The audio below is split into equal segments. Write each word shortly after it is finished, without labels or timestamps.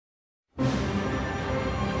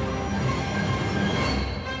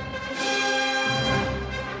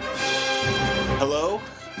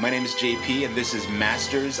My name is JP, and this is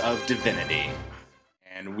Masters of Divinity.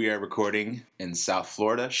 And we are recording in South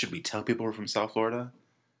Florida. Should we tell people we're from South Florida?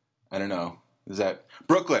 I don't know. Is that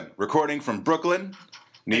Brooklyn? Recording from Brooklyn,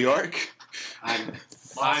 New York. I'm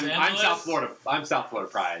South Florida. I'm South Florida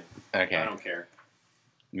pride. Okay. I don't care.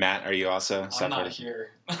 Matt, are you also South Florida? I'm not here.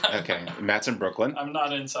 Okay. Matt's in Brooklyn. I'm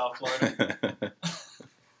not in South Florida.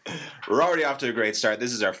 We're already off to a great start.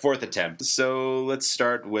 This is our fourth attempt. So let's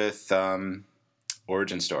start with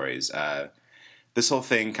origin stories. This whole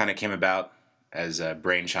thing kind of came about as a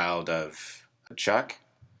brainchild of Chuck.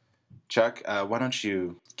 Chuck, why don't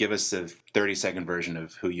you give us a 30-second version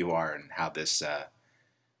of who you are and how this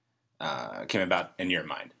came about in your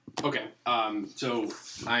mind? Okay. So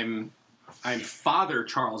I'm Father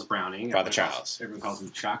Charles Browning. Father Charles. Everyone calls me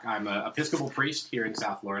Chuck. I'm an Episcopal priest here in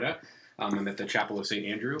South Florida. I'm at the Chapel of St.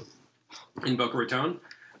 Andrew in Boca Raton.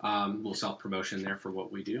 Little self-promotion there for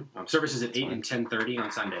what we do. Services at 8 and 10:30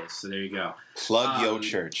 on Sundays. So there you go. Plug your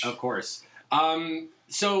church. Of course.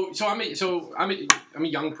 So I'm a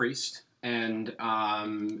young priest, and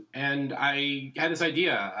I had this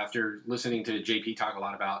idea after listening to JP talk a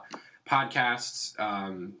lot about podcasts.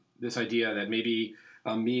 This idea that maybe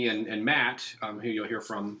me and Matt, who you'll hear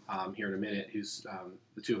from here in a minute, who's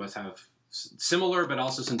the two of us have similar but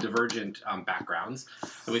also some divergent backgrounds,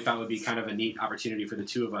 and we thought would be kind of a neat opportunity for the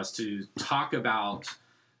two of us to talk about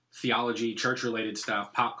theology, church-related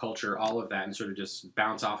stuff, pop culture, all of that, and sort of just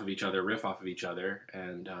bounce off of each other, riff off of each other,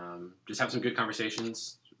 and just have some good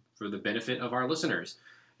conversations for the benefit of our listeners.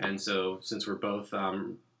 And so, since we're both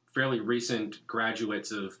fairly recent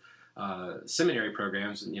graduates of seminary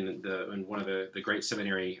programs, in one of the great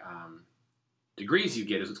seminary degrees you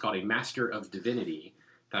get is what's called a Master of Divinity.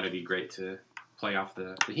 Thought it'd be great to play off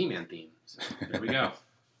the He-Man theme. So there we go.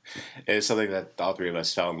 It is something that all three of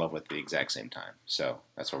us fell in love with at the exact same time. So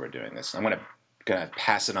that's why we're doing this. I'm gonna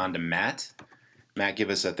pass it on to Matt. Matt, give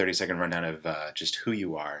us a 30-second rundown of just who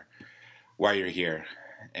you are, why you're here,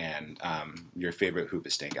 and your favorite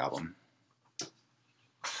Hoobastank album.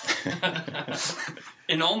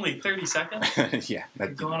 In only 30 seconds? Yeah.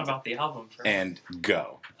 Go on about the album first. And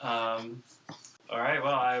go. All right,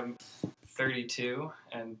 well, I'm 32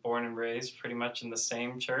 and born and raised pretty much in the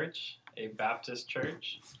same church, a Baptist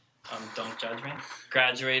church. Don't judge me.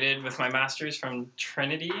 Graduated with my master's from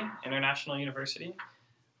Trinity International University.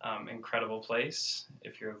 Incredible place.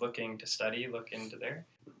 If you're looking to study, look into there.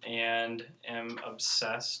 And am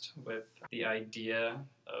obsessed with the idea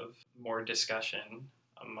of more discussion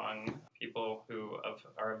among people who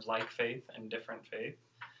are of like faith and different faith.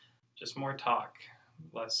 Just more talk,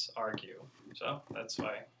 less argue. So that's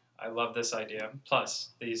why I love this idea. Plus,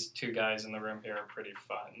 these two guys in the room here are pretty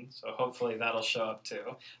fun. So hopefully that'll show up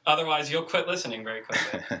too. Otherwise, you'll quit listening very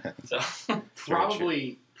quickly. So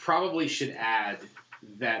Probably should add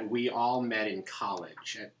that we all met in college.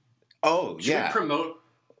 Should we promote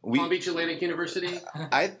Palm Beach Atlantic University?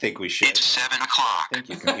 I think we should. It's 7 o'clock. Thank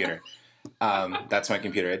you, computer. That's my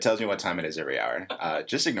computer. It tells me what time it is every hour.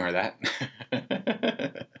 Just ignore that.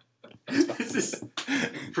 This is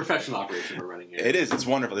professional operation we're running here. It is. It's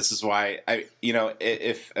wonderful. This is why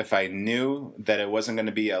if I knew that it wasn't going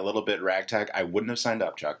to be a little bit ragtag, I wouldn't have signed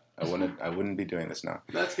up, Chuck. I wouldn't be doing this now.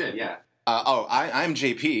 That's good. Yeah. I'm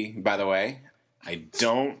JP, by the way. I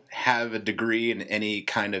don't have a degree in any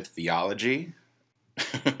kind of theology.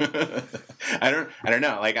 I don't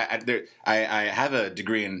know. Like I have a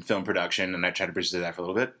degree in film production, and I tried to pursue that for a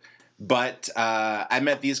little bit. But I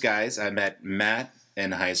met these guys. I met Matt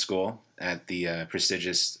in high school at the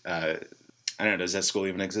prestigious. I don't know. Does that school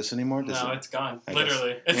even exist anymore? It's gone.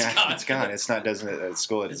 Literally, it's gone. It's gone. It's not. Doesn't it?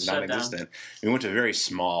 School is non-existent. We went to a very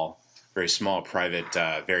small, private,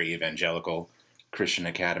 very evangelical Christian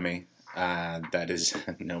academy. That is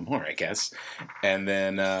no more, I guess. And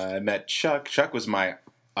then I met Chuck. Chuck was my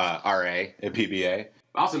RA at PBA.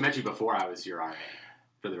 I also met you before I was your RA,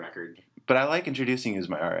 for the record. But I like introducing you as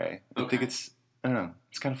my RA. I think I don't know,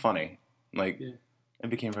 it's kind of funny. Like, yeah. I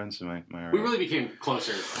became friends with my RA. We really became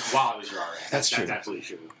closer while I was your RA. That's true. That's absolutely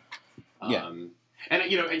true. Yeah.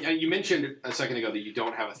 And you mentioned a second ago that you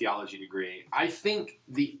don't have a theology degree. I think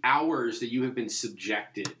the hours that you have been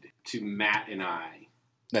subjected to Matt and I.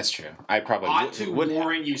 That's true. I probably ought to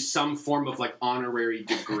warrant you some form of honorary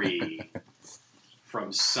degree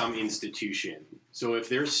from some institution. So if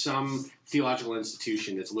there's some theological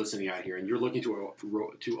institution that's listening out here and you're looking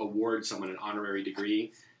to award someone an honorary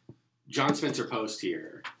degree, John Spencer Post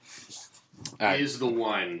here is the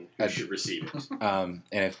one who should receive it. And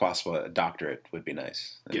if possible, a doctorate would be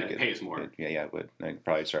nice. Yeah, it pays more. Yeah, it would. I'd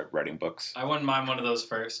probably start writing books. I wouldn't mind one of those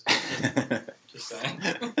first. Just saying.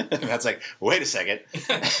 That's like, wait a second.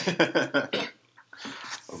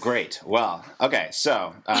 great. Well, okay,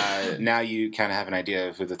 so now you kind of have an idea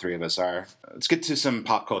of who the three of us are. Let's get to some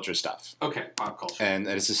pop culture stuff. Okay, pop culture. And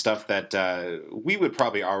it's the stuff that we would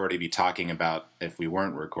probably already be talking about if we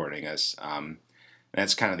weren't recording us. And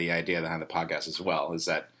that's kind of the idea behind the podcast as well, is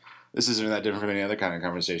that this isn't that different from any other kind of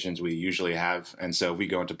conversations we usually have. And so if we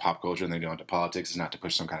go into pop culture and then go into politics, it's not to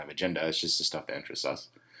push some kind of agenda. It's just the stuff that interests us.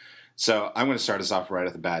 So I'm going to start us off right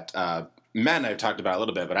at the bat. Matt and I have talked about it a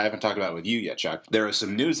little bit, but I haven't talked about it with you yet, Chuck. There was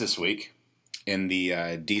some news this week in the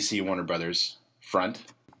DC Warner Brothers front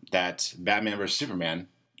that Batman vs. Superman,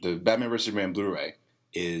 the Batman vs. Superman Blu-ray,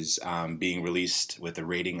 is being released with a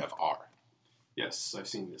rating of R. Yes, I've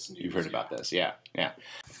seen this news. You've heard about this, yeah.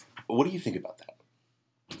 What do you think about that?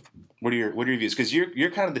 What are your views? Because you're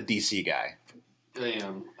kind of the DC guy. I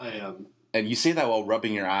am. And you say that while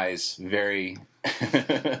rubbing your eyes very,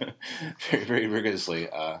 very, very rigorously.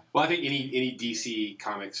 Well, I think any DC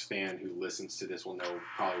Comics fan who listens to this will know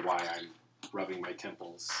probably why I'm rubbing my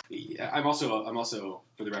temples. I'm also,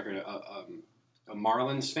 for the record, a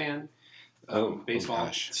Marlins fan. Baseball. Oh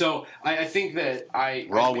gosh. So I think that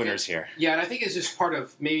we're all winners here. Yeah, and I think it's just part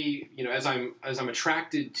of maybe as I'm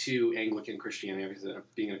attracted to Anglican Christianity, because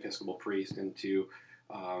being an Episcopal priest, and to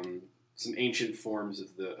some ancient forms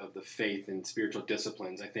of the faith and spiritual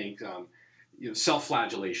disciplines. I think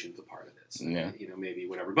self-flagellation is a part of this. Yeah. Maybe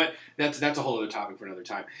whatever, but that's a whole other topic for another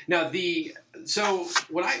time. Now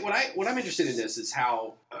what I'm interested in this is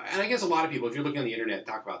how, and I guess a lot of people, if you're looking on the internet,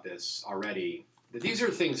 talk about this already. That these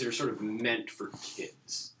are things that are sort of meant for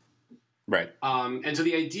kids, right? And so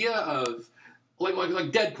the idea of like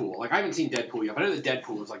Deadpool, like I haven't seen Deadpool yet, but I know that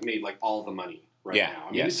Deadpool has made all the money now.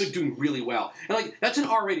 I mean, it's doing really well, and that's an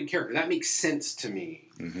R-rated character. That makes sense to me.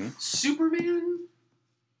 Mm-hmm. Superman.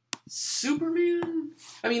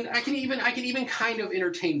 I mean, I can even kind of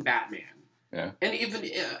entertain Batman. Yeah. And even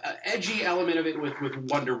edgy element of it with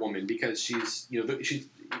Wonder Woman, because she's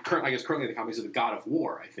currently in the comics of the God of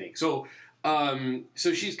War, I think. So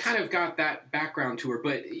she's kind of got that background to her,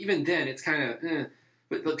 but even then it's kind of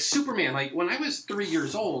But Superman, when I was 3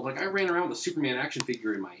 years old, I ran around with a Superman action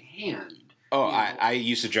figure in my hand. Oh, I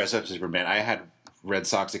used to dress up as Superman. I had red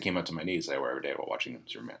socks that came up to my knees that I wore every day while watching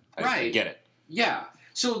Superman. I get it. Yeah.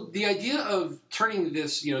 So the idea of turning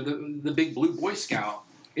this, the big blue Boy Scout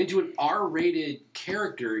into an R-rated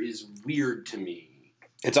character is weird to me.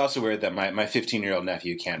 It's also weird that my 15-year-old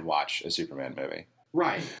nephew can't watch a Superman movie.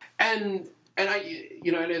 Right. And I,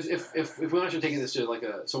 and if we're not taking this to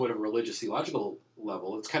a somewhat of a religious theological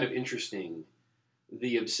level, it's kind of interesting,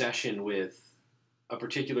 the obsession with a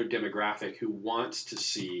particular demographic who wants to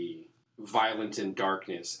see violence and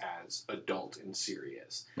darkness as adult and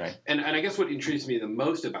serious. Right. And I guess what intrigues me the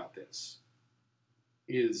most about this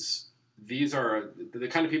is these are the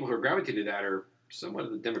kind of people who are gravitated at are somewhat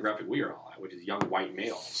of the demographic we are all at, which is young white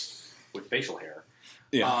males with facial hair.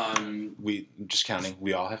 Yeah. We just counting.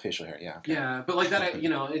 We all have facial hair. Yeah. Okay. Yeah, but that,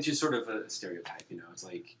 it's just sort of a stereotype. It's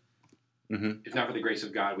like, if not for the grace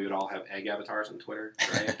of God, we would all have egg avatars on Twitter,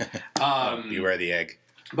 right? Beware the egg.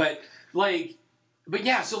 But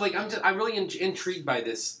yeah. So I'm really intrigued by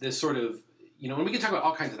this sort of, and we can talk about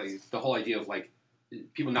all kinds of things. The whole idea of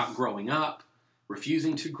people not growing up,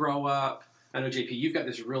 refusing to grow up. I know, JP, you've got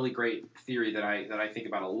this really great theory that I think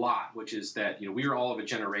about a lot, which is that we are all of a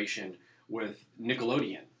generation with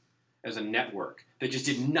Nickelodeon as a network that just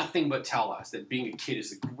did nothing but tell us that being a kid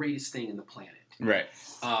is the greatest thing in the planet. Right.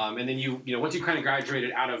 And then once you kind of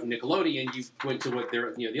graduated out of Nickelodeon, you went to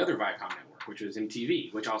the other Viacom network, which was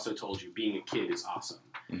MTV, which also told you being a kid is awesome,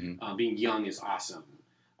 being young is awesome,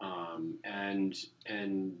 and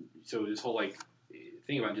so this whole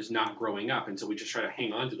thing about just not growing up, and so we just try to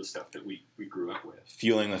hang on to the stuff that we grew up with,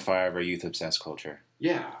 fueling the fire of our youth obsessed culture.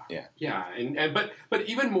 Yeah, and but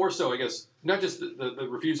even more so, I guess, not just the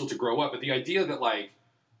refusal to grow up, but the idea that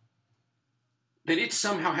that it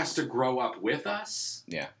somehow has to grow up with us.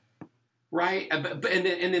 Yeah. Right, and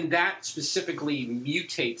then that specifically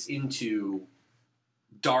mutates into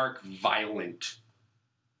dark, violent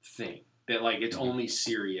thing that it's only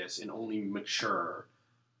serious and only mature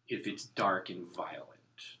if it's dark and violent.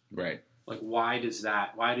 Right. Why do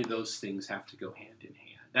those things have to go hand in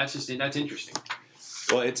hand? That's interesting.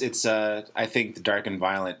 Well, it's I think the dark and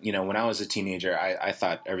violent, when I was a teenager, I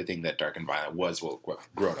thought everything that dark and violent was what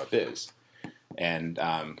grown up is. And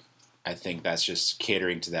I think that's just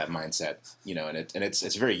catering to that mindset, and it's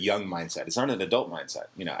a very young mindset. It's not an adult mindset.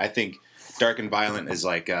 I think dark and violent is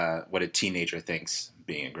what a teenager thinks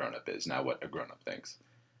being a grown up is, not what a grown up thinks.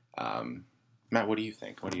 Matt, what do you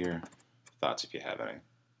think? What are your thoughts, if you have any,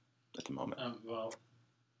 at the moment? Well,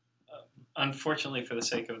 Unfortunately, for the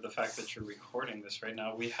sake of the fact that you're recording this right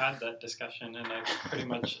now, we had that discussion, and I pretty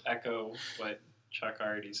much echo what Chuck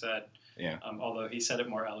already said. Yeah. Although he said it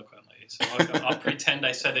more eloquently, so I'll pretend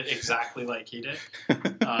I said it exactly like he did.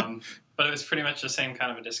 But it was pretty much the same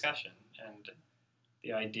kind of a discussion, and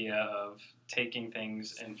the idea of taking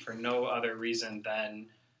things and for no other reason than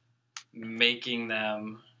making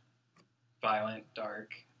them violent,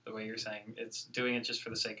 dark, the way you're saying. It's doing it just for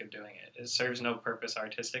the sake of doing it. It serves no purpose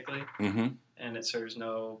artistically, and it serves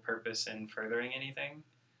no purpose in furthering anything.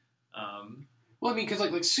 Well, I mean, because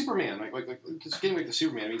like Superman, like just getting back to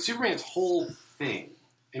Superman. I mean, Superman's whole thing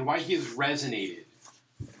and why he has resonated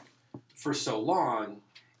for so long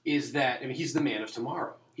is that he's the man of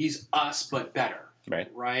tomorrow. He's us, but better.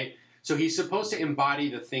 Right. So he's supposed to embody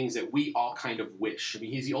the things that we all kind of wish. I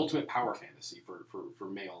mean, he's the ultimate power fantasy for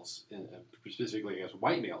males, and specifically, I guess,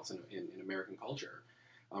 white males in American culture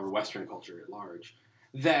or Western culture at large.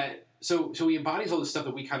 That so he embodies all the stuff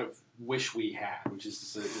that we kind of wish we had, which is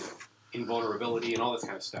this, invulnerability and all this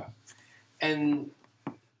kind of stuff. And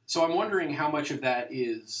so I'm wondering how much of that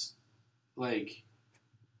is like.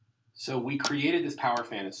 So we created this power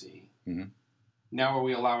fantasy. Mm-hmm. Now are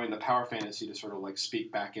we allowing the power fantasy to sort of like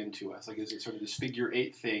speak back into us? Like, is it sort of this figure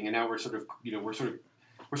 8 thing, and now we're sort of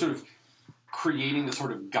creating the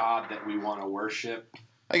sort of God that we want to worship?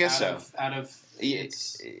 I guess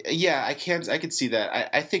yeah, I could see that.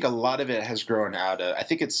 I think a lot of it has grown out of. I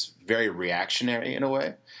think it's very reactionary in a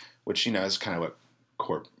way, which is kind of what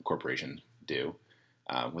corporations do,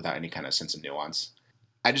 without any kind of sense of nuance.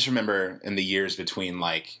 I just remember in the years between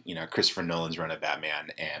Christopher Nolan's run of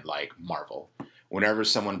Batman and Marvel. Whenever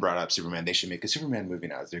someone brought up Superman, they should make a Superman movie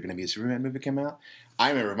now. Is there going to be a Superman movie come out? I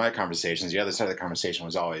remember my conversations, the other side of the conversation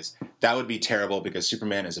was always, that would be terrible because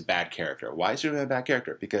Superman is a bad character. Why is Superman a bad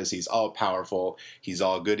character? Because he's all powerful, he's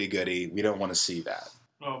all goody-goody. We don't want to see that.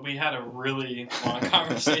 Well, we had a really long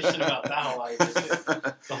conversation about that whole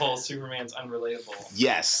idea. The whole Superman's unrelatable.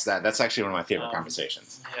 Yes, that's actually one of my favorite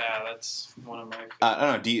conversations. Yeah, that's one of my favorite.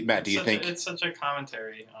 I don't know, Matt, do you think... It's such a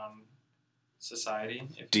commentary on society,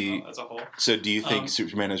 as a whole. So do you think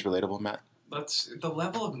Superman is relatable, Matt? That's the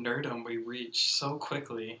level of nerdom we reach so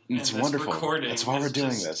quickly. It's wonderful. That's why we're doing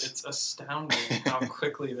this. It's astounding how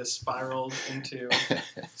quickly this spiraled into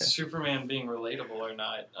Superman being relatable or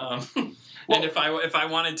not. And if I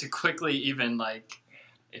wanted to quickly even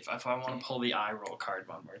if I want to pull the eye roll card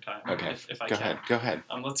one more time, okay, if I can, go ahead.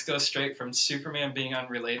 Let's go straight from Superman being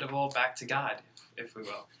unrelatable back to God, if we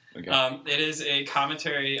will. Okay. It is a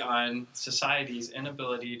commentary on society's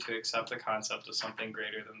inability to accept the concept of something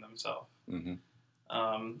greater than themselves.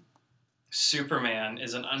 Mm-hmm. Superman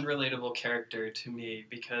is an unrelatable character to me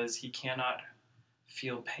because he cannot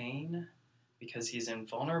feel pain, because he's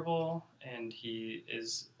invulnerable, and he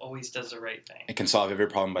always does the right thing. It can solve every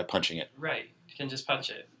problem by punching it. Right. You can just punch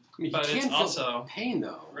it. I mean, but you it's can also feel pain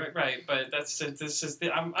though. Right. But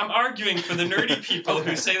I'm arguing for the nerdy people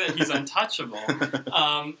who say that he's untouchable.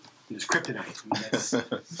 It's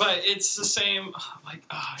kryptonite. But it's the same.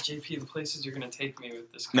 JP, the places you're going to take me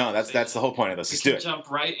with this. No, that's the whole point of this. Let's do it.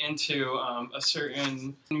 Jump right into a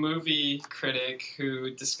certain movie critic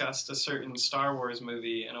who discussed a certain Star Wars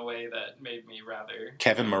movie in a way that made me rather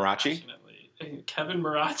Kevin Marachi. Kevin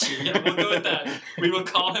Marachi. Yeah, we'll go with that. We will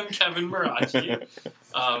call him Kevin Marachi.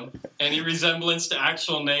 Any resemblance to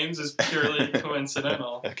actual names is purely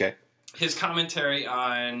coincidental. Okay. His commentary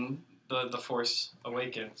on the Force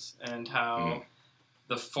Awakens and how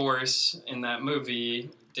the Force in that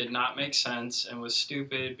movie did not make sense and was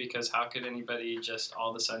stupid because how could anybody just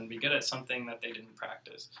all of a sudden be good at something that they didn't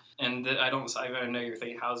practice? And I know you're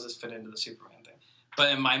thinking, how does this fit into the Superman thing?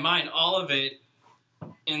 But in my mind, all of it,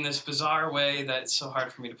 in this bizarre way that's so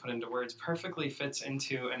hard for me to put into words, perfectly fits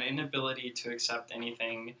into an inability to accept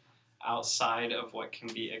anything outside of what can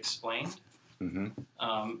be explained. Mm-hmm.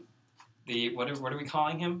 What are we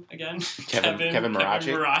calling him again? Kevin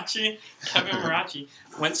Marachi. Kevin Marachi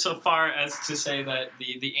went so far as to say that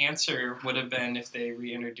the answer would have been if they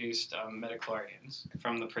reintroduced midichlorians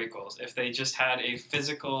from the prequels. If they just had a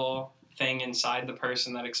physical thing inside the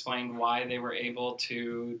person that explained why they were able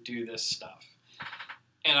to do this stuff.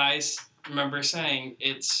 And I remember saying,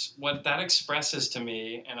 it's what that expresses to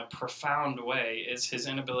me in a profound way is his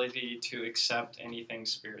inability to accept anything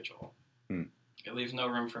spiritual. It leaves no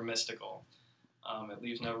room for mystical. It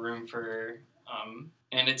leaves no room for,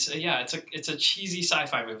 and it's a cheesy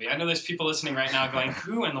sci-fi movie. I know there's people listening right now going,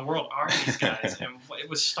 "Who in the world are these guys?" And it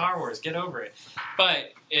was Star Wars. Get over it.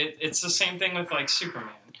 But it's the same thing with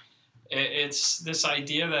Superman. It's this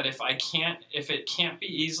idea that if it can't be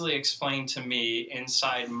easily explained to me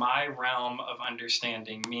inside my realm of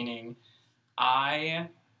understanding, meaning I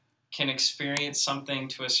can experience something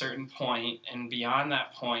to a certain point, and beyond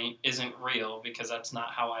that point isn't real because that's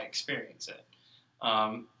not how I experience it.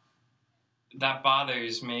 That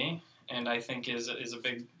bothers me, and I think is a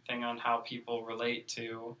big thing on how people relate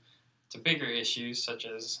to bigger issues such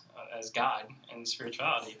as God and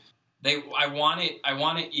spirituality. I want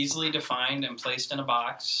it easily defined and placed in a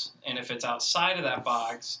box, and if it's outside of that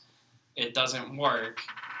box, it doesn't work.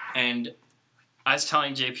 And I was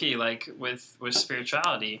telling JP, like with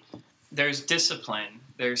spirituality, there's discipline,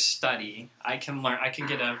 there's study. I can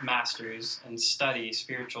get a master's and study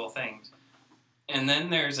spiritual things. And then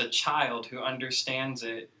there's a child who understands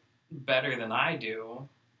it better than I do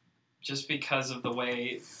just because of the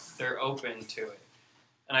way they're open to it.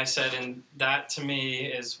 And I said, and that to me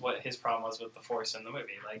is what his problem was with the Force in the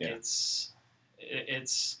movie. Like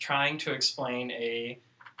it's trying to explain a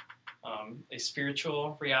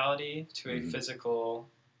spiritual reality to a physical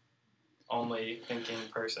only thinking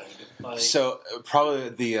person. Like, so probably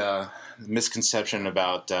the misconception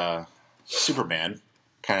about Superman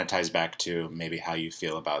kind of ties back to maybe how you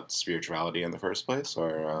feel about spirituality in the first place,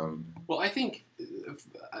 or Well, I think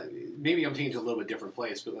maybe I'm taking it to a little bit different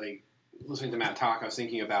place, but like listening to Matt talk, I was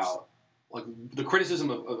thinking about like the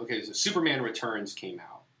criticism of so Superman Returns came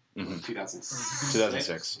out in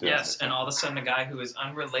 2006. Yes, and all of a sudden a guy who is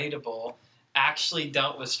unrelatable actually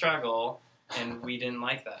dealt with struggle, and we didn't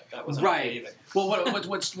like that. That wasn't okay either. Well,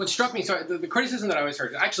 what struck me, so the criticism that I always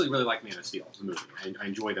heard, I actually really like Man of Steel, the movie. I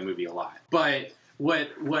enjoy the movie a lot, but what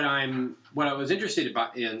I was interested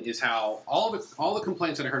in is how all the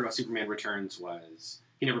complaints that I heard about Superman Returns was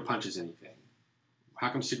he never punches anything. How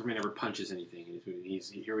come Superman never punches anything in his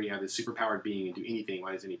movie? Here we have this superpowered being and do anything.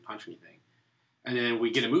 Why doesn't he punch anything? And then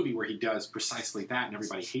we get a movie where he does precisely that, and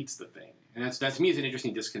everybody hates the thing. And that to me is an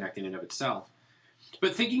interesting disconnect in and of itself.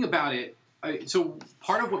 But thinking about it, so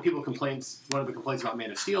part of what one of the complaints about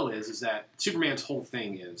Man of Steel is that Superman's whole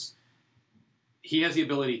thing is he has the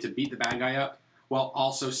ability to beat the bad guy up while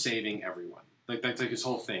also saving everyone. Like that's like his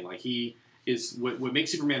whole thing. Like he is what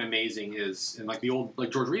makes Superman amazing is, and like the old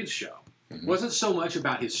George Reeves show, wasn't so much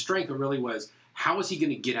about his strength, but really was how is he going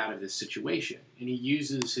to get out of this situation? And he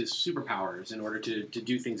uses his superpowers in order to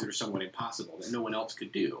do things that are somewhat impossible that no one else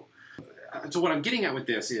could do. So what I'm getting at with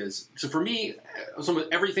this is, so for me,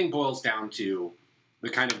 everything boils down to the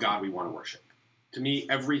kind of God we want to worship. To me,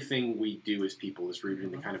 everything we do as people is rooted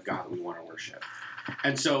in the kind of God that we want to worship.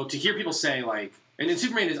 And so to hear people say like, and then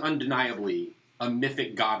Superman is undeniably a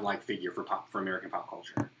mythic godlike figure for American pop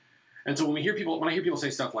culture. And so when I hear people say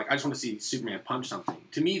stuff like, I just want to see Superman punch something,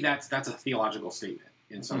 to me that's a theological statement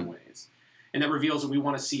in some ways. And that reveals that we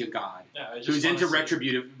want to see a God who's into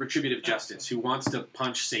retributive justice, who wants to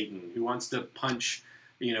punch Satan, who wants to punch,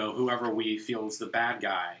 whoever we feel is the bad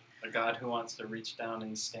guy. A God who wants to reach down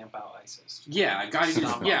and stamp out ISIS. Yeah, a God who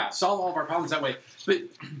can solve all of our problems that way. But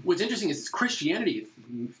what's interesting is Christianity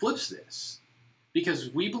flips this. Because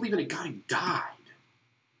we believe in a God who died.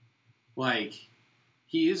 Like,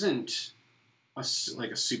 he isn't a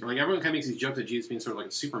super... Like, everyone kind of makes these jokes that Jesus being sort of like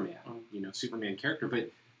a Superman, Superman character,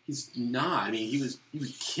 but he's not. I mean, he was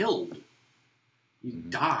killed. He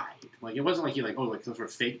died. Like, it wasn't like he, some sort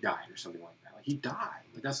of fake died or something like that. Like, he died.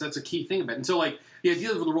 Like, that's a key thing about it. And so, like, the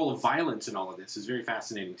idea of the role of violence in all of this is very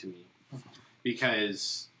fascinating to me.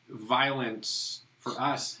 Because violence for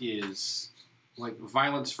us is...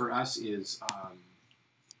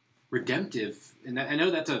 redemptive, and I know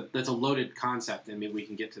that's a loaded concept, and maybe we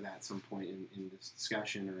can get to that at some point in this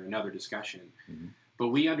discussion or another discussion. But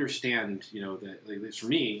we understand, that at least for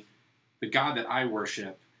me, the God that I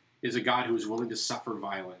worship is a God who is willing to suffer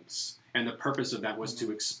violence, and the purpose of that was to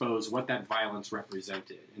expose what that violence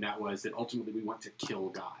represented, and that was that ultimately we want to kill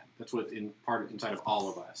God. That's what inside of all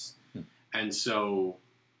of us, and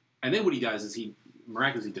then what he does is he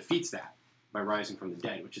miraculously defeats that by rising from the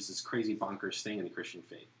dead, which is this crazy bonkers thing in the Christian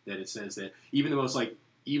faith, that it says that even the most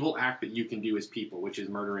evil act that you can do as people, which is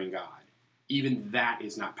murdering God, even that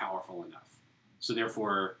is not powerful enough. So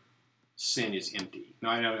therefore, sin is empty. Now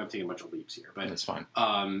I know I'm taking a bunch of leaps here, but that's fine.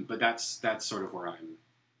 But that's sort of where I'm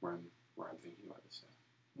thinking about this stuff.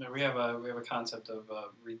 No, we have a concept of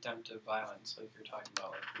redemptive violence, like you're talking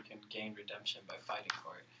about. Like we can gain redemption by fighting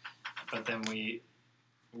for it, but then we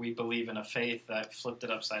believe in a faith that flipped it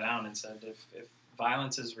upside down and said if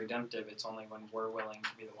violence is redemptive, it's only when we're willing to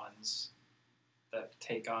be the ones that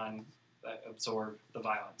absorb the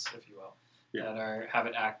violence, if you will, that have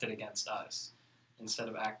it acted against us instead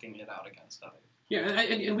of acting it out against others. Yeah,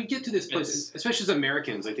 and we get to this place, especially as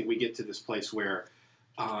Americans, I think we get to this place where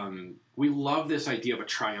we love this idea of a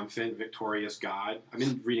triumphant, victorious God. I've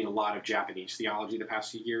been reading a lot of Japanese theology the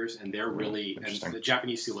past few years, and they're really, and the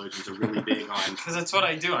Japanese theologians are really big on. Because that's what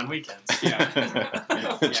I do on weekends.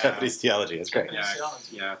 Yeah. Japanese theology. That's great.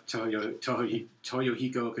 Yeah. Toyohiko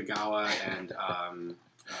Kagawa and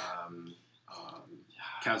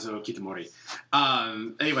Kazuo Kitamori.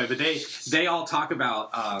 Anyway, but they all talk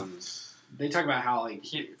about how, like,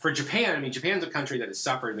 for Japan, I mean, Japan's a country that has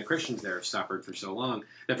suffered, and the Christians there have suffered for so long,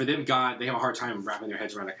 that for them, God, they have a hard time wrapping their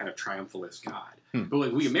heads around a kind of triumphalist God. But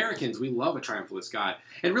like we Americans, we love a triumphalist God.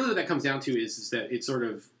 And really what that comes down to is that it's sort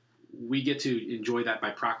of, we get to enjoy that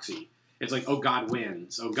by proxy. It's like, oh, God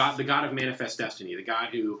wins. Oh, God, the God of manifest destiny, the God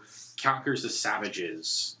who conquers the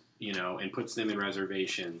savages, and puts them in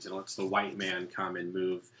reservations and lets the white man come and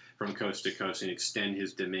move from coast to coast and extend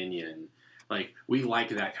his dominion. Like, we like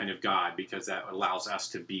that kind of God because that allows us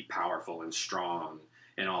to be powerful and strong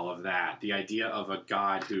and all of that. The idea of a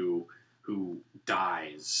God who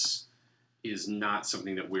dies is not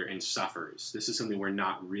something that we're in suffers. This is something we're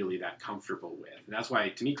not really that comfortable with. And that's why,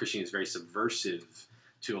 to me, Christianity is very subversive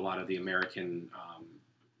to a lot of the American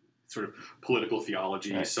sort of political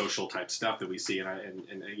theology, right, social type stuff that we see.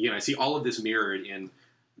 And again, I see all of this mirrored in,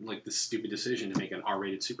 like, the stupid decision to make an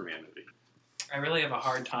R-rated Superman movie. I really have a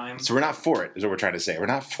hard time. So we're not for it, is what we're trying to say. We're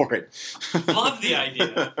not for it. Love the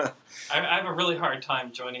idea. I have a really hard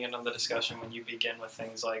time joining in on the discussion when you begin with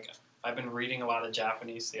things like, I've been reading a lot of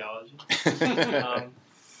Japanese theology.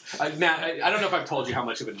 Matt, I don't know if I've told you how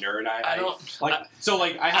much of a nerd I don't like.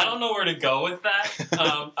 I don't know where to go with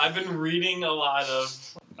that. I've been reading a lot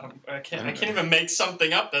of. I can't even make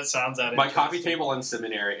something up that sounds that. My coffee table in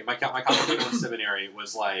seminary. My coffee table in seminary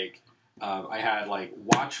was like, I had like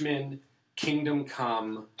Watchmen, Kingdom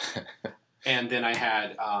Come, and then I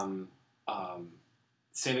had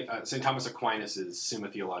St. Thomas Aquinas' Summa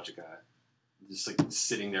Theologica, just like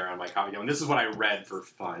sitting there on my coffee table. And this is what I read for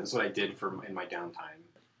fun. This is what I did in my downtime.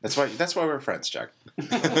 That's why we're friends, Chuck.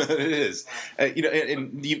 It is.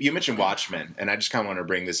 And you mentioned Watchmen, and I just kind of want to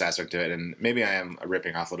bring this aspect to it, and maybe I am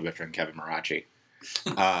ripping off a little bit from Kevin Marachi.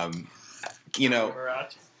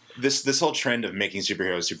 This whole trend of making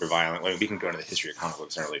superheroes super violent, we can go into the history of comic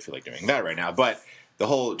books. I don't really feel like doing that right now, but the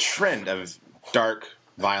whole trend of dark,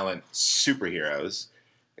 violent superheroes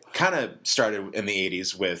kind of started in the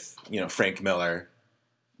 80s with, Frank Miller,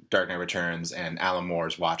 Dark Knight Returns, and Alan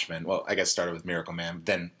Moore's Watchmen. Well, I guess started with Miracle Man,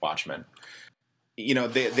 then Watchmen.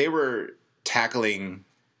 They were tackling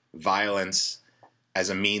violence as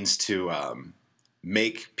a means to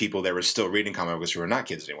make people that were still reading comic books, who are not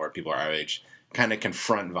kids anymore, people our age, kind of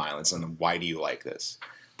confront violence and why do you like this?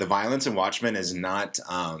 The violence in Watchmen is not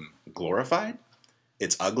glorified.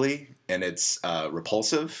 It's ugly and it's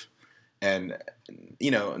repulsive. And,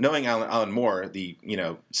 knowing Alan Moore, the,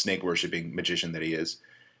 snake-worshipping magician that he is,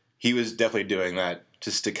 he was definitely doing that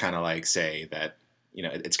just to kind of like say that,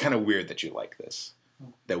 it's kind of weird that you like this,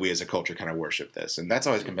 that we as a culture kind of worship this. And that's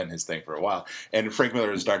always been his thing for a while. And Frank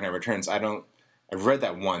Miller's Dark Knight Returns, I've read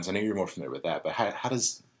that once. I know you're more familiar with that, but how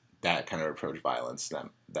does that kind of approach violence,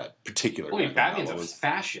 that particular... Well, Batman's a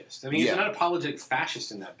fascist. I mean, he's an unapologetic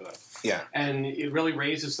fascist in that book. Yeah. And it really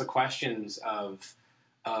raises the questions of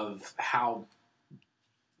how,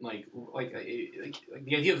 like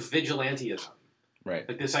the idea of vigilantism. Right.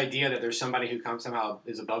 Like this idea that there's somebody who somehow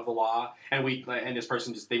is above the law, and this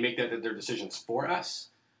person they make their decisions for us,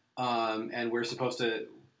 and we're supposed to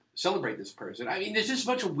celebrate this person. I mean, there's just a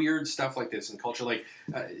bunch of weird stuff like this in culture. Like,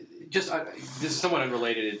 this is somewhat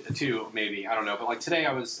unrelated to, maybe, I don't know, but like today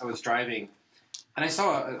I was driving, and I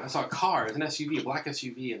saw a car, an SUV, a black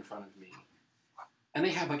SUV in front of me, and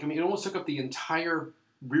they had it almost took up the entire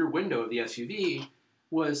rear window of the SUV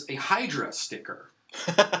was a Hydra sticker.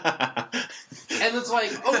 And it's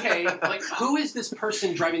like, okay, like, who is this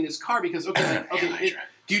person driving this car? Because,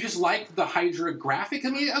 do you just like the Hydra graphic? I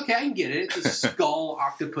mean, okay, I can get it. It's a skull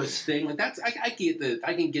octopus thing. Like, that's, I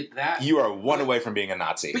can get that. You are one away from being a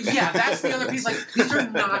Nazi. But yeah, that's the other piece. Like, these are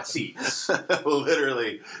Nazis.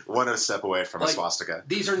 Literally one step away from a swastika.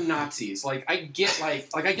 These are Nazis. Like, I get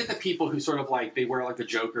the people who sort of like, they wear like the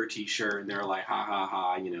Joker t-shirt and they're like, ha ha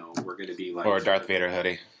ha, we're going to be like. Or a Darth Vader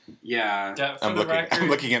hoodie. Yeah. I'm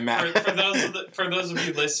looking at Matt. For those of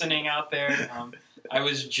you listening out there, I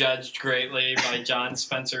was judged greatly by John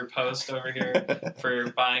Spencer Post over here for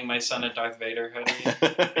buying my son a Darth Vader hoodie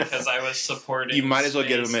because I was supporting. You might as well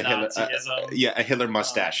give him a Hitler, a Hitler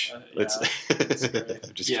mustache.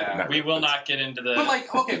 We will not get into the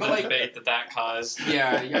debate that caused.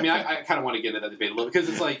 Yeah, I mean, I kind of want to get into that debate a little because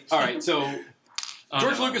it's like, all right, so.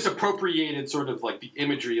 George Lucas appropriated sort of like the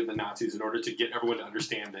imagery of the Nazis in order to get everyone to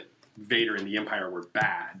understand that Vader and the Empire were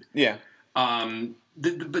bad. Yeah.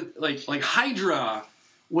 But like Hydra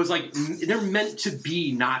was like they're meant to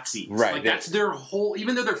be Nazis. Right. Like that's their whole.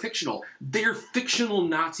 Even though they're fictional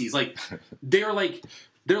Nazis. Like they're like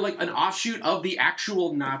an offshoot of the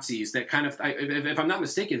actual Nazis that kind of, if I'm not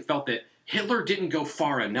mistaken, felt that Hitler didn't go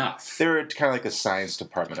far enough. They were kind of like the science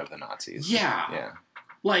department of the Nazis. Yeah. Yeah.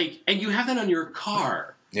 Like, and you have that on your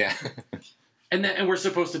car. Yeah. And we're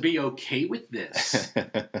supposed to be okay with this.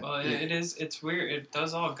 Well, it's weird. It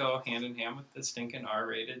does all go hand in hand with the stinking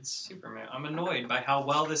R-rated Superman. I'm annoyed by how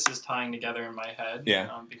well this is tying together in my head.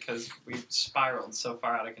 Yeah. Because we've spiraled so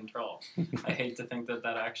far out of control. I hate to think that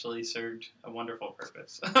actually served a wonderful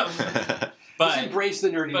purpose. Let's embrace the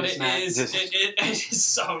nerdiness, but it Matt. is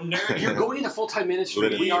so nerdy. You're going into full-time ministry.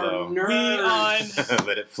 Let it We are flow. nerds.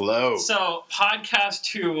 Let it flow. So, podcast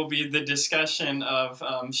 2 will be the discussion of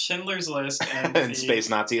Schindler's List and Space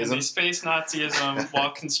Nazism. and the space Nazism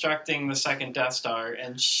while constructing the second Death Star,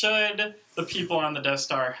 and should the people on the Death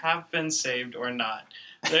Star have been saved or not.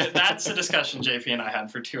 That's the discussion JP and I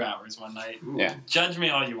had for 2 hours one night. Yeah. Judge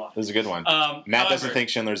me all you want. This is a good one. However, Matt doesn't think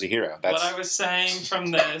Schindler's a hero. What I was saying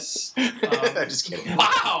from this... I'm just kidding.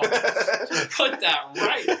 Wow! Put that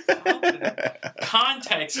right.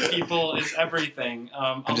 Context, people, is everything.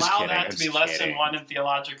 Allow kidding. that to be lesson 1 in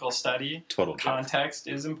theological study. Total joke. Context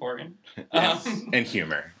is important. And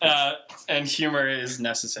humor. And humor is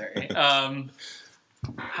necessary.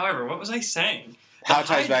 However, what was I saying? How it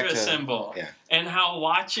ties back Hydra to symbol. Yeah. And how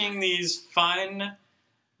watching these fun,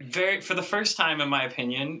 for the first time in my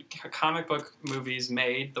opinion, comic book movies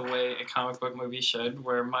made the way a comic book movie should,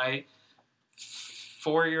 where my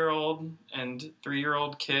 4-year-old and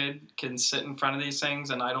 3-year-old kid can sit in front of these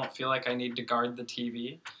things and I don't feel like I need to guard the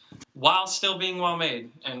TV, while still being well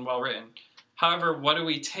made and well written. However, what do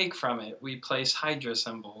we take from it? We place Hydra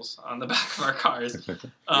symbols on the back of our cars.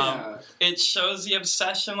 It shows the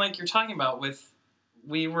obsession, like you're talking about, with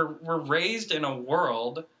we're raised in a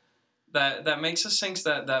world that makes us think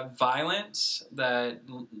that violence, that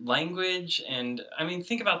language, and I mean,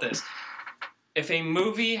 think about this. If a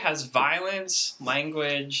movie has violence,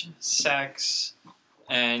 language, sex,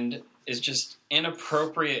 and is just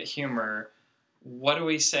inappropriate humor, what do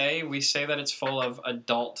we say? We say that it's full of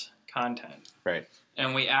adult content. Right.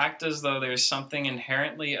 And we act as though there's something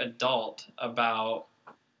inherently adult about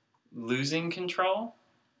losing control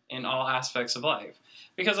in all aspects of life.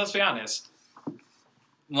 Because let's be honest,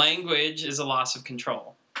 language is a loss of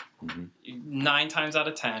control. Mm-hmm. 9 times out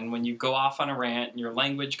of 10, when you go off on a rant and your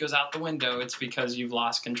language goes out the window, it's because you've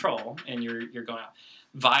lost control and you're going out.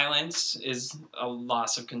 Violence is a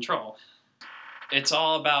loss of control. It's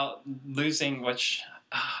all about losing, which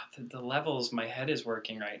the levels my head is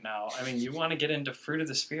working right now. I mean, you want to get into fruit of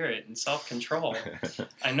the spirit and self-control.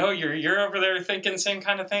 I know you're over there thinking the same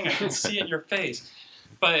kind of thing. I can see it in your face.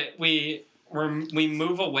 But we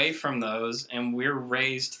move away from those, and we're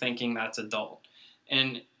raised thinking that's adult.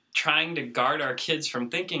 And trying to guard our kids from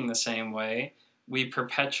thinking the same way, we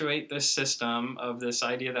perpetuate this system of this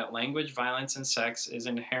idea that language, violence, and sex is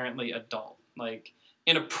inherently adult. Like,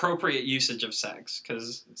 inappropriate usage of sex,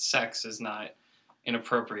 because sex is not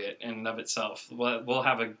inappropriate in and of itself. We'll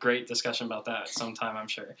have a great discussion about that sometime, I'm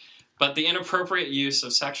sure. But the inappropriate use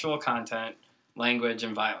of sexual content, language,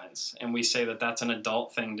 and violence, and we say that that's an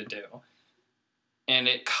adult thing to do. And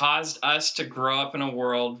it caused us to grow up in a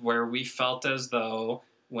world where we felt as though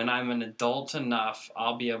when I'm an adult enough,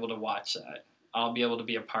 I'll be able to watch that. I'll be able to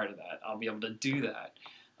be a part of that. I'll be able to do that.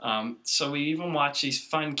 So we even watch these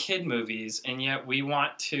fun kid movies, and yet we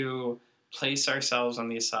want to place ourselves on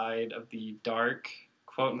the side of the dark,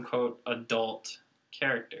 quote-unquote, adult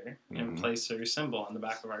character and place their symbol on the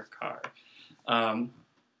back of our car.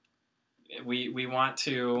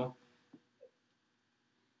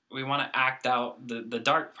 We want to act out the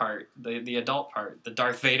dark part, the adult part, the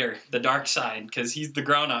Darth Vader, the dark side, because he's the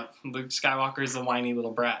grown-up. Luke Skywalker is the whiny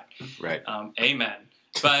little brat. Right. Amen.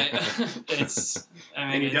 But it's... I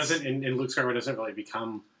mean, and he doesn't... And Luke Skywalker doesn't really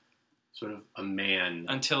become sort of a man...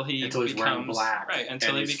 Until he's wearing black. Right,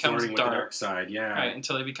 until he becomes dark. With the dark side, yeah. Right,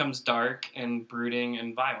 until he becomes dark and brooding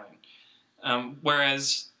and violent.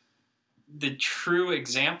 Whereas the true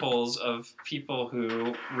examples of people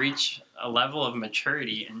who reach a level of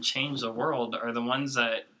maturity and change the world are the ones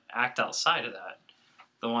that act outside of that.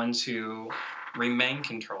 The ones who remain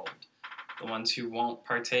controlled. The ones who won't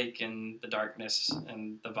partake in the darkness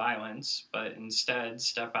and the violence, but instead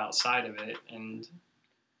step outside of it and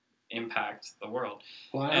impact the world.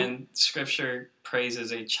 Wow. And Scripture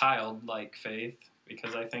praises a childlike faith,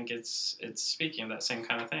 because I think it's speaking of that same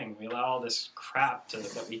kind of thing. We allow all this crap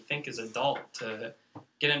that we think is adult to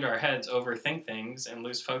get into our heads, overthink things, and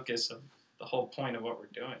lose focus of the whole point of what we're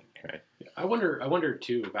doing here. Right. I wonder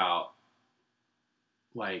too about,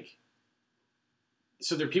 like,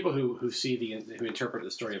 so there are people who who interpret the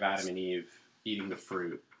story of Adam and Eve eating the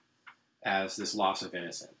fruit as this loss of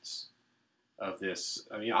innocence, of this.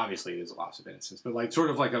 I mean, obviously it is a loss of innocence, but like sort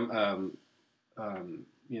of like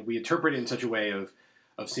we interpret it in such a way of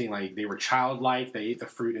seeing like they were childlike, they ate the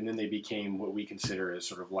fruit, and then they became what we consider as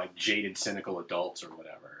sort of like jaded, cynical adults or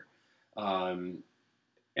whatever.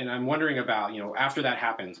 And I'm wondering about, after that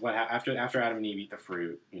happens, after Adam and Eve eat the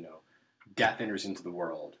fruit, death enters into the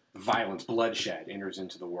world, violence, bloodshed enters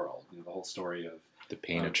into the world. The whole story of The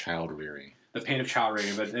pain of child rearing. The pain of child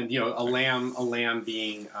rearing, but then a lamb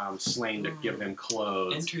being slain to give them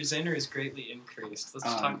clothes. Enters is greatly increased. Let's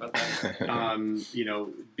talk about that.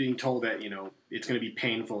 Being told that it's going to be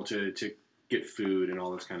painful to get food and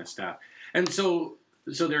all this kind of stuff, and so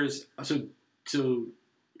there's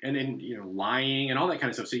and then lying and all that kind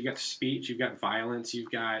of stuff. So you got speech, you've got violence,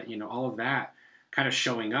 you've got all of that kind of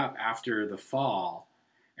showing up after the fall.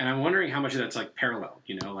 And I'm wondering how much of that's like parallel,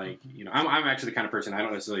 I'm actually the kind of person, I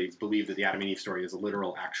don't necessarily believe that the Adam and Eve story is a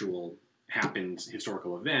literal, actual, happened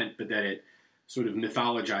historical event, but that it sort of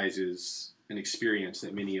mythologizes an experience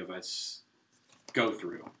that many of us go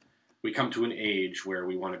through. We come to an age where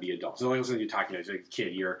we want to be adults. So like you're talking about, as a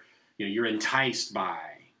kid, you're enticed by,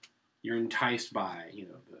 the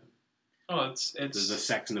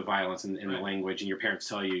sex and the violence and the language, and your parents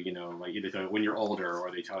tell you, either when you're older, or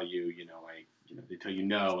they tell you, they tell you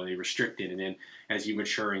no, and they restrict it, and then as you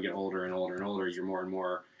mature and get older and older and older, you're more and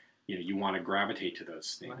more, you want to gravitate to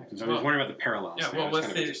those things. Right. And so I was wondering about the parallels. Yeah,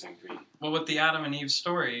 with the Adam and Eve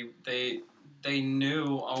story, they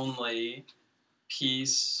knew only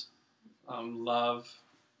peace, love,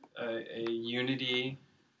 a unity.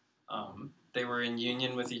 They were in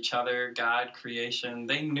union with each other, God, creation.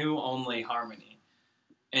 They knew only harmony.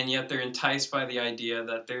 And yet they're enticed by the idea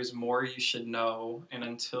that there's more you should know, and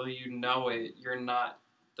until you know it, you're not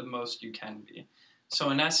the most you can be.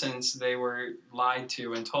 So in essence, they were lied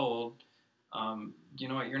to and told, you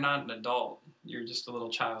know what, you're not an adult. You're just a little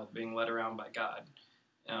child being led around by God.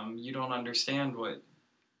 You don't understand what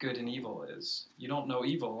good and evil is. You don't know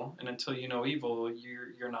evil, and until you know evil,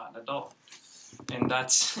 you're not an adult. And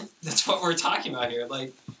that's what we're talking about here.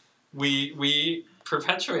 Like, we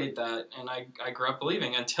perpetuate that, and I grew up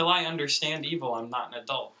believing, until I understand evil, I'm not an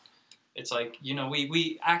adult. It's like,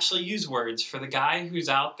 we actually use words for the guy who's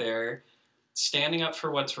out there standing up for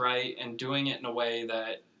what's right and doing it in a way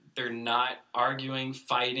that they're not arguing,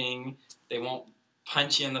 fighting, they won't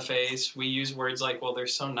punch you in the face. We use words like, well, they're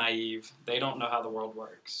so naive, they don't know how the world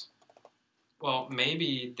works. Well,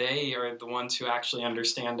 maybe they are the ones who actually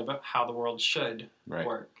understand about how the world should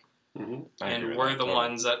work. Mm-hmm. And we're the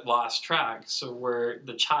ones that lost track. So we're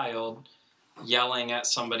the child yelling at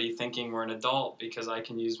somebody thinking we're an adult because I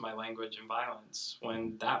can use my language and violence,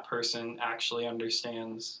 when that person actually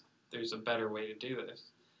understands there's a better way to do this.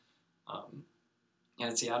 And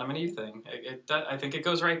it's the Adam and Eve thing. I think it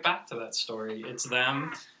goes right back to that story. It's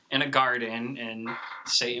them in a garden, and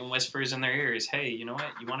Satan whispers in their ears, hey, you know what?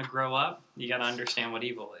 You want to grow up? You got to understand what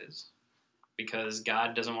evil is. Because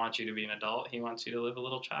God doesn't want you to be an adult. He wants you to live a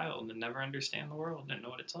little child and never understand the world and know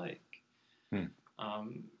what it's like.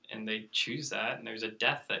 And they choose that, and there's a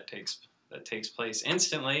death that takes place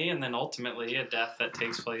instantly, and then ultimately a death that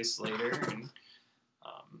takes place later. And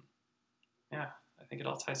I think it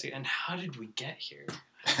all ties together. And how did we get here?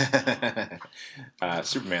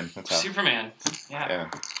 Superman. That's how. Superman. Yeah.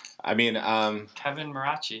 I mean, Kevin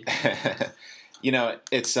Marachi.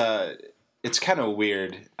 It's kind of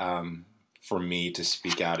weird for me to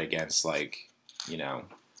speak out against,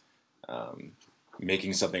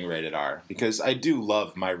 making something rated R, because I do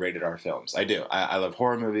love my rated R films. I do. I love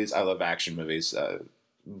horror movies. I love action movies.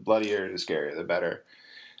 Bloodier, the scarier, the better.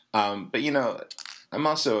 But I'm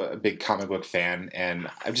also a big comic book fan, and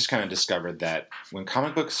I've just kind of discovered that when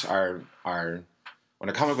comic books when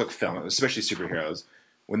a comic book film, especially superheroes,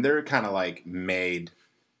 when they're kind of made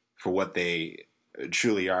for what they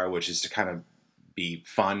truly are, which is to kind of be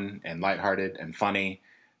fun and lighthearted and funny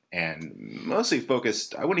and mostly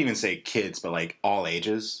focused, I wouldn't even say kids, but all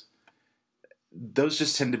ages, those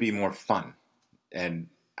just tend to be more fun, and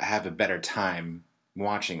I have a better time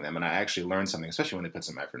watching them, and I actually learn something, especially when they put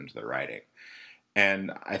some effort into the writing.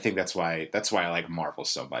 And I think that's why I like Marvel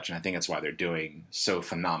so much, and I think that's why they're doing so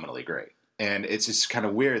phenomenally great. And it's just kind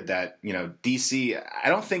of weird that, DC, I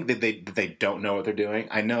don't think that they don't know what they're doing.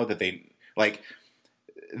 I know that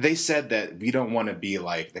they said that we don't want to be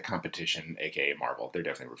like the competition, aka Marvel. They're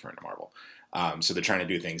definitely referring to Marvel. So they're trying to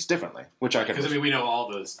do things differently, which I can. Because we know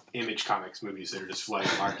all those Image Comics movies that are just flooding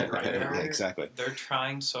the market right now. Exactly. They're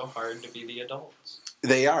trying so hard to be the adults.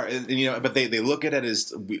 They are, but they look at it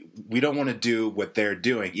as we don't want to do what they're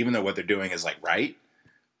doing, even though what they're doing is like right.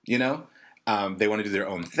 They want to do their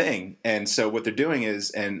own thing, and so what they're doing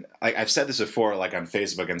is, and I've said this before, like on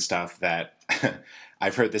Facebook and stuff, that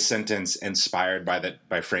I've heard this sentence inspired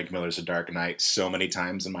by Frank Miller's The Dark Knight so many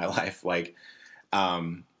times in my life, like.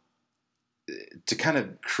 To kind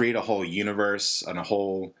of create a whole universe and a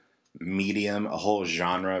whole medium, a whole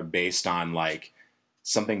genre based on like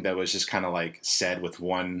something that was just kind of like said with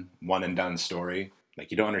one and done story.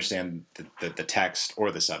 Like you don't understand the text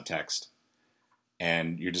or the subtext.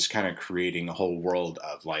 And you're just kind of creating a whole world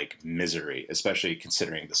of like misery, especially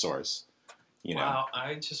considering the source. Wow,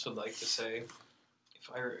 I just would like to say,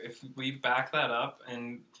 if we back that up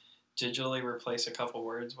and digitally replace a couple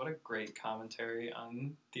words, what a great commentary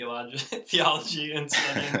on theology and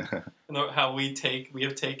studying. And how we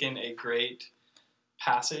have taken a great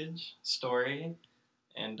passage, story,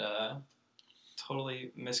 and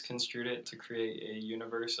totally misconstrued it to create a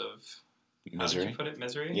universe of misery. How did you put it?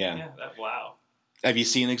 Misery? Yeah. Wow. Have you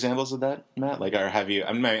seen examples of that, Matt? Like, or have you?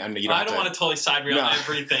 I don't want to totally side rail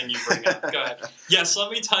everything you bring up. Go ahead. Yes,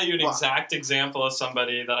 let me tell you an exact example of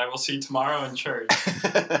somebody that I will see tomorrow in church.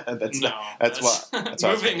 That's what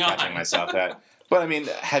moving I was catching myself at. But I mean,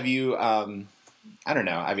 have you? I don't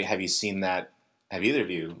know. I mean, have you seen that? Have either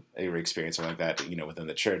of you ever experienced something like that? Within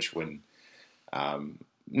the church, when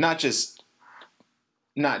not just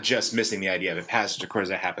missing the idea of a passage, of course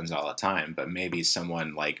that happens all the time, but maybe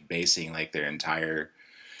someone like basing like their entire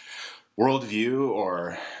worldview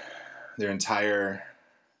or their entire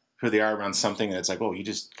who they are around something that's like, oh, you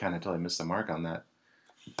just kind of totally missed the mark on that.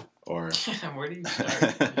 Or where do you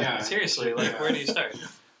start? Seriously, where do you start?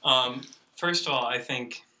 First of all, I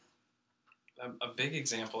think a big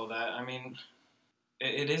example of that, I mean,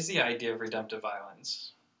 it is the idea of redemptive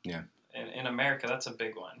violence. Yeah. In America, that's a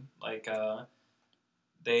big one. Like,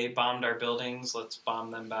 they bombed our buildings. Let's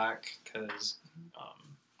bomb them back because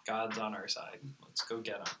God's on our side. Let's go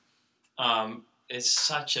get them. It's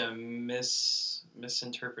such a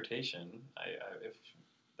misinterpretation,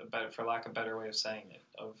 for lack of a better way of saying it,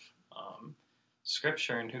 of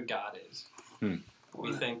Scripture and who God is.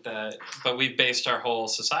 We think that, but we've based our whole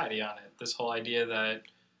society on it. This whole idea that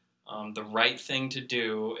the right thing to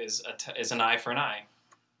do is an eye for an eye.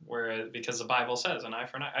 Because the Bible says an eye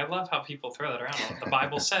for an eye. I love how people throw that around. The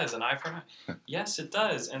Bible says an eye for an eye. Yes, it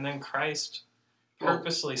does. And then Christ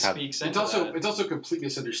purposely speaks into that. It's also a complete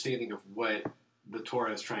misunderstanding of what the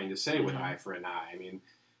Torah is trying to say with eye for an eye. I mean,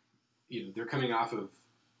 they're coming out of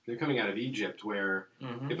Egypt, where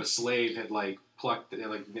if a slave had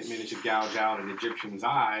managed to gouge out an Egyptian's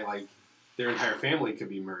eye, like their entire family could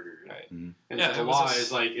be murdered. Right. And so the law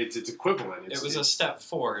is like it's equivalent. It was a step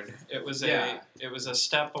forward. It was a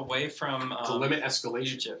step away from to limit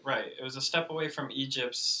escalation. Egypt. Right. It was a step away from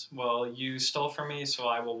Egypt's. Well, you stole from me, so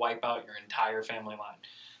I will wipe out your entire family line,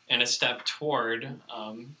 and a step toward.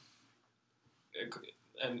 And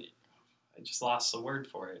I just lost the word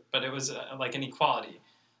for it, but it was like an equality.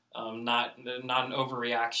 Not an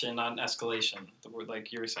overreaction, not an escalation. The word,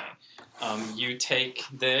 like you were saying, you take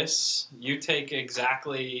this, you take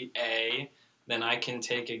exactly A, then I can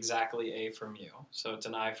take exactly A from you. So it's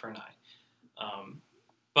an eye for an eye.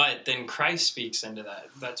 But then Christ speaks into that.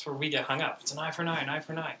 That's where we get hung up. It's an eye for an eye, an eye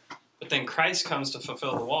for an eye. But then Christ comes to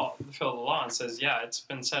fulfill the law, and says, yeah, it's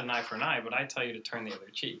been said an eye for an eye, but I tell you to turn the other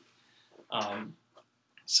cheek.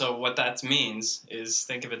 So what that means is,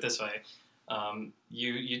 think of it this way.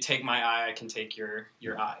 You take my eye, I can take your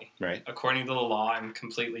eye. Right. According to the law, I'm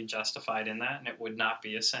completely justified in that, and it would not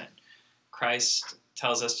be a sin. Christ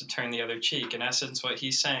tells us to turn the other cheek. In essence, what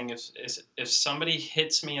he's saying is if somebody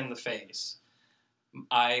hits me in the face,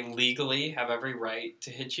 I legally have every right to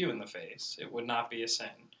hit you in the face. It would not be a sin.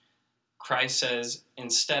 Christ says,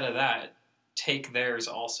 instead of that, take theirs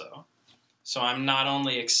also. So I'm not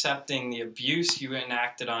only accepting the abuse you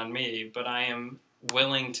enacted on me, but I am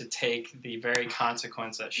willing to take the very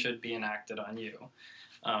consequence that should be enacted on you.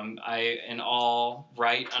 I, in all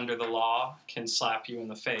right under the law, can slap you in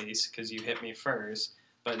the face because you hit me first,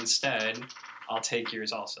 but instead, I'll take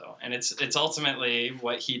yours also. And it's ultimately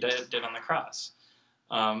what he did on the cross.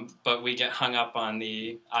 But we get hung up on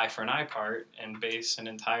the eye for an eye part and base an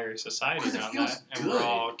entire society around that, and we're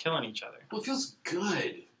all killing each other. Well, it feels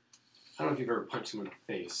good. I don't know if you've ever punched someone in the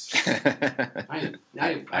face. I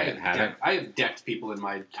I have decked people in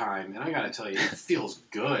my time, and I gotta tell you, it feels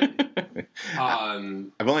good.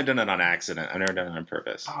 I've only done it on accident. I've never done it on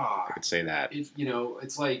purpose. I could say that.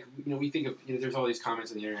 It's like, we think of, there's all these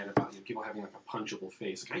comments on the internet about people having like a punchable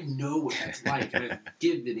face. Like, I know what that's like, and I've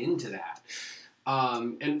given into that.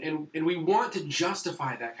 And we want to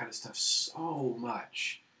justify that kind of stuff so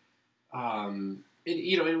much. And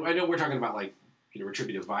I know we're talking about like,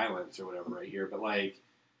 retributive violence or whatever right here, but like,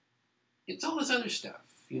 it's all this other stuff,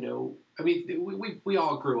 I mean, we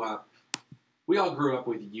all grew up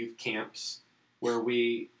with youth camps where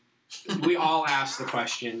we all asked the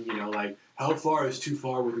question, like, how far is too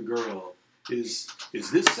far with a girl? Is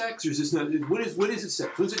this sex or is this not? When is it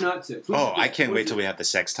sex? When is it not sex? I can't wait till we have the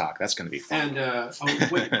sex talk. That's going to be fun. And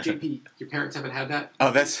wait, JP, your parents haven't had that?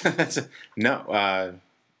 Oh, that's no.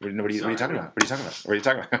 What are you talking about? What are you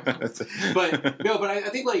talking about? but I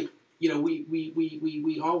think like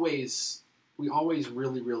we always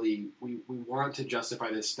really we want to justify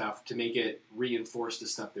this stuff to make it reinforce the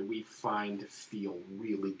stuff that we find to feel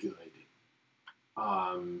really good.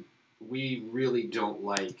 We really don't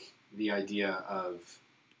like the idea of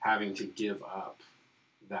having to give up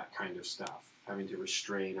that kind of stuff, having to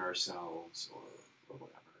restrain ourselves or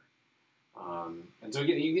whatever. And so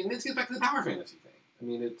again, let's get back to the power fantasy thing. I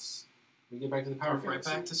mean, we get back to the power fantasy. Right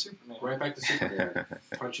back to Superman. Right back to Superman.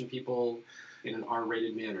 Punching people in an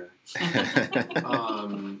R-rated manner.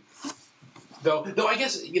 Though I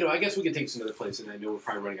guess we could take this another place, and I know we're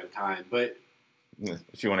probably running out of time, but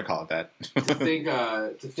if you want to call it that, to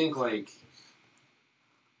think like,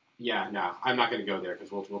 yeah, no, I'm not going to go there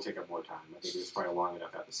because we'll take up more time. I think this is probably a long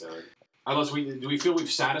enough episode. Unless do we feel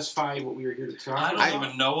we've satisfied what we were here to talk about? I don't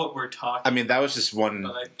even know what we're talking. I mean, that was just one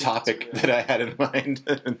topic that I had in mind.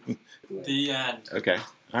 The end. Okay.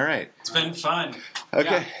 All right. It's been fun.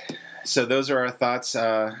 Okay. Yeah. So those are our thoughts.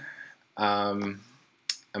 I'm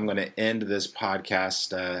going to end this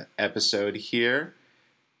podcast episode here,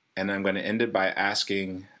 and I'm going to end it by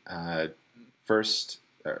asking first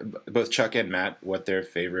both Chuck and Matt what their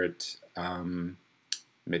favorite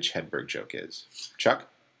Mitch Hedberg joke is. Chuck?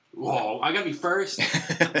 Whoa, I gotta be first.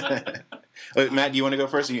 Matt, do you want to go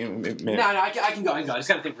first? No, I can go. I just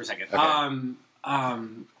gotta think for a second. Okay.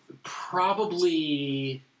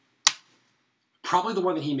 Probably the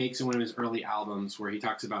one that he makes in one of his early albums, where he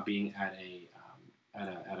talks about being at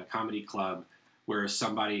a comedy club where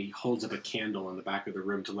somebody holds up a candle in the back of the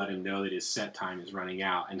room to let him know that his set time is running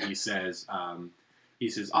out, and he says, "Oh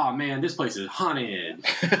man, this place is haunted."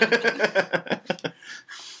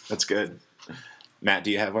 That's good. Matt,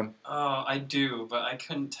 do you have one? Oh, I do, but I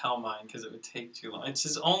couldn't tell mine because it would take too long. It's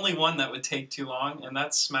his only one that would take too long, and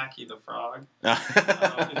that's Smacky the Frog.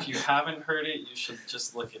 If you haven't heard it, you should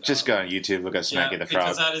just look it up. Just go on YouTube, look at Smacky the Frog.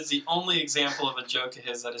 Because that is the only example of a joke of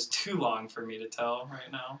his that is too long for me to tell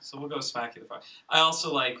right now. So we'll go Smacky the Frog. I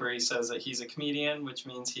also like where he says that he's a comedian, which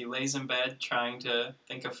means he lays in bed trying to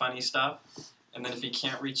think of funny stuff. And then if he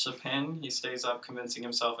can't reach the pin, he stays up convincing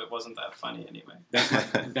himself it wasn't that funny anyway.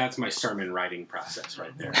 That's my sermon writing process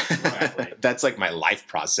right there. Exactly. That's like my life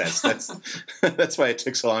process. That's why it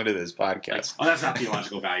took so long to do this podcast. Oh, that's not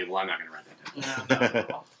theological valuable. I'm not going to write that down.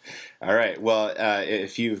 No. All right. Well,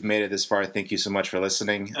 if you've made it this far, thank you so much for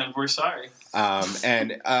listening. And we're sorry.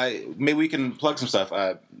 And maybe we can plug some stuff.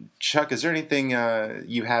 Chuck, is there anything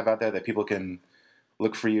you have out there that people can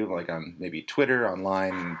look for you, like on maybe Twitter,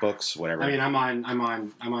 online, books, whatever? I mean, I'm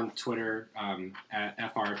on Twitter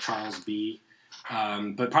at frcharlesb.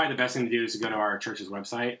 But probably the best thing to do is to go to our church's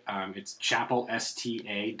website. It's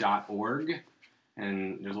chapelsta.org,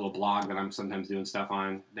 and there's a little blog that I'm sometimes doing stuff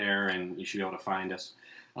on there, and you should be able to find us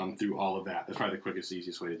through all of that. That's probably the quickest,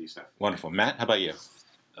 easiest way to do stuff. Wonderful. Matt, how about you?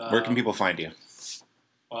 Where can people find you?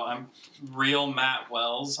 Well, I'm real Matt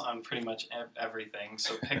Wells on pretty much everything.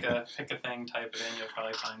 So pick a thing, type it in, you'll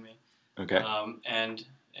probably find me. Okay. And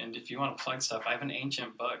if you want to plug stuff, I have an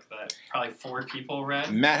ancient book that probably 4 people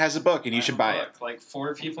read. Matt has a book, and you should buy it. Like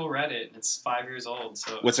 4 people read it, and it's 5 years old.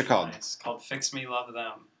 So what's it called? Nice. It's called Fix Me, Love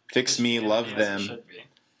Them. Fix Me, Love Them. As it should be.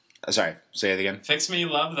 Sorry, say it again. Fix Me,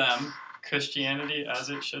 Love Them. Christianity as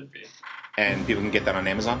it should be. And people can get that on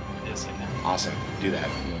Amazon? Yes, I can. Awesome. Do that.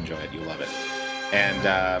 You'll enjoy it. You'll love it.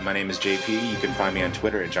 And my name is JP. You can find me on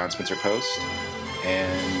Twitter at John Spencer Post.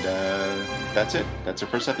 And that's it. That's our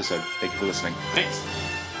first episode. Thank you for listening. Thanks.